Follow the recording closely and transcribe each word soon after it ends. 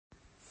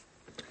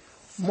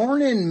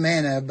Morning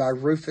Manna by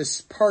Rufus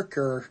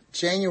Parker,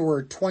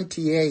 January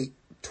 28,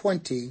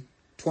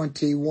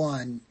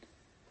 2021.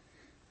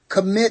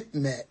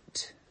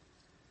 Commitment.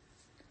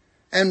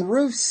 And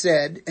Ruth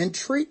said,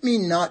 Entreat me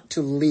not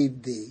to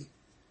leave thee,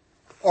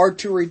 or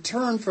to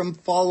return from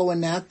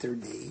following after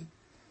thee.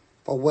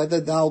 For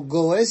whither thou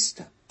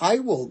goest, I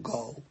will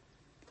go,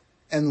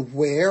 and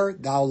where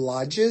thou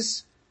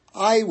lodgest,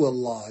 I will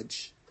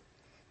lodge.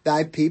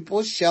 Thy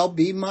people shall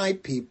be my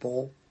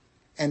people,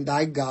 and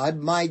thy God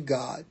my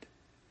God.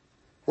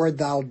 Where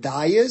thou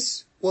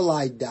diest, will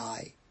I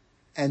die,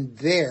 and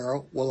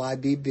there will I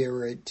be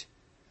buried.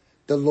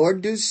 The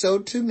Lord do so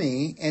to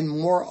me, and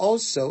more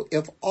also,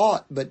 if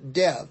aught but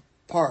death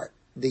part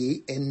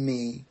thee and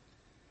me.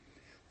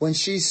 When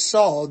she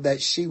saw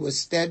that she was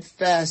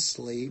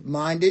steadfastly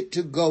minded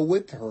to go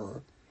with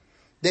her,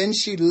 then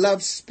she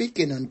left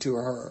speaking unto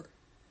her.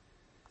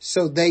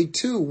 So they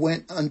two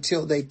went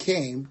until they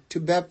came to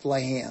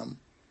Bethlehem.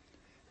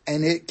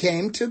 And it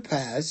came to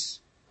pass,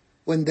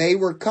 when they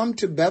were come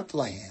to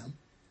Bethlehem,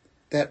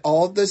 that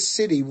all the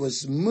city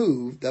was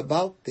moved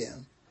about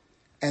them.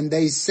 And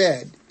they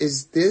said,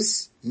 Is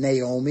this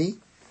Naomi?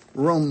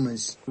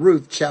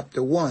 Ruth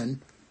chapter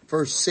 1,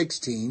 verse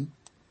 16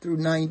 through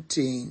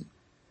 19.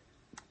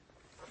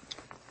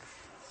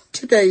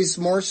 Today's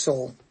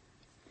morsel.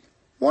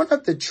 One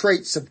of the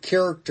traits of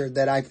character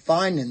that I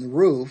find in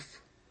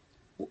Ruth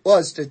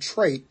was the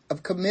trait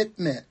of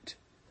commitment.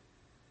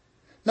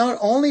 Not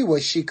only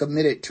was she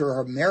committed to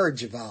her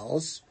marriage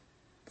vows,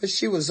 but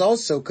she was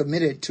also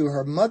committed to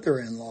her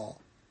mother-in-law.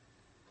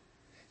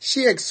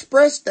 She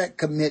expressed that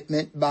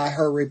commitment by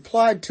her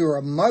reply to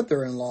her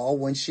mother-in-law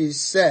when she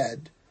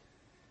said,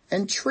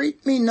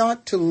 Entreat me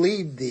not to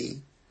leave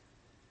thee,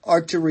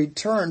 or to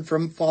return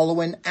from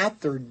following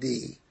after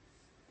thee.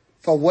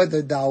 For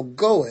whither thou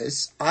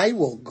goest, I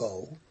will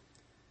go,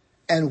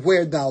 and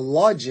where thou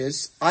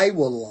lodgest, I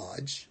will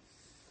lodge.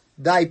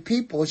 Thy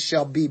people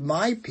shall be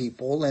my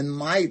people, and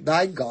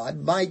thy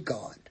God my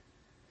God.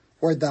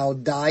 Where thou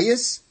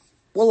diest,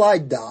 will I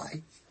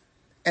die,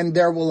 and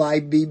there will I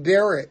be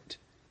buried.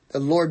 The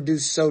Lord do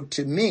so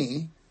to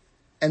me,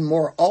 and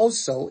more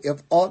also,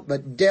 if aught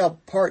but death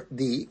part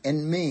thee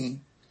and me.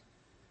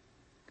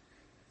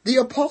 The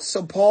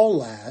Apostle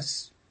Paul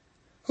asks,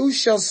 Who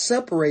shall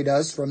separate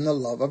us from the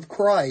love of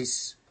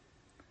Christ?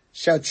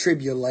 Shall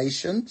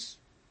tribulations,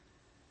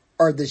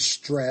 or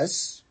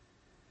distress,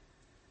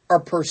 or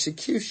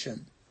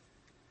persecution,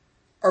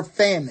 or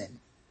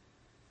famine,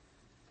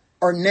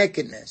 or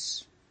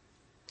nakedness,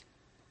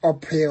 or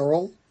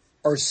peril,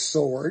 or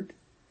sword?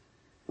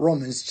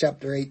 Romans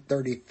chapter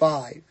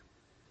 8:35.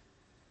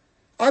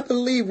 I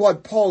believe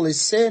what Paul is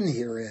saying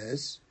here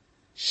is,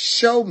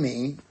 show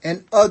me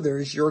and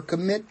others your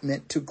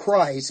commitment to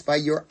Christ by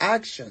your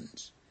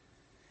actions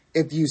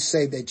if you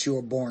say that you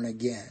are born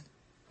again.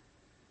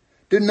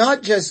 Do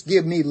not just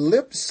give me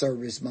lip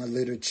service, my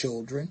little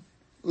children.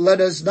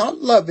 Let us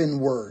not love in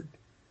word,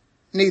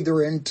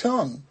 neither in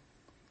tongue,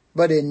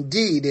 but in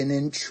deed and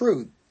in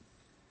truth.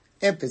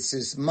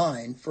 Emphasis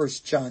mine, 1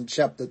 John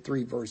chapter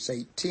 3, verse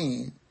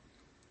 18.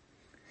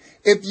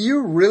 If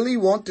you really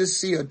want to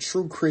see a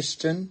true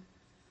Christian,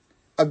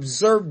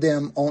 observe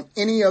them on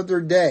any other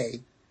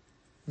day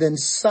than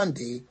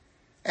Sunday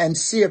and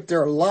see if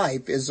their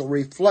life is a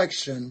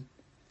reflection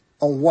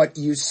on what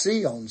you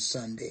see on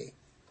Sunday,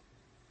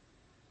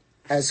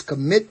 as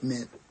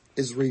commitment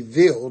is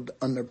revealed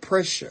under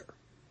pressure.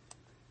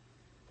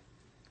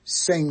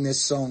 Sing this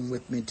song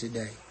with me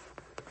today.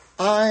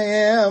 I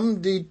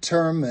am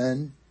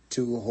determined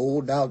to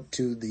hold out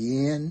to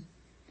the end.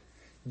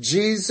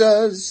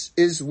 Jesus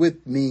is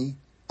with me,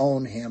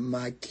 on him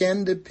I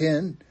can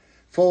depend.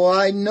 For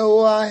I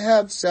know I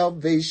have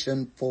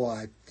salvation, for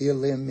I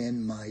feel him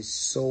in my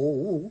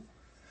soul.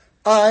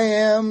 I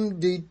am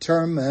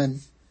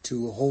determined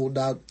to hold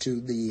out to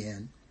the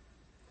end.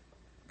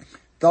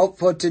 Thought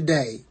for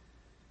today,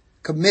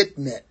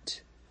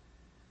 commitment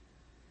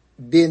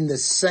being the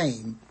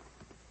same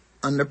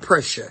under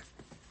pressure.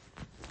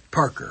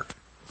 Parker.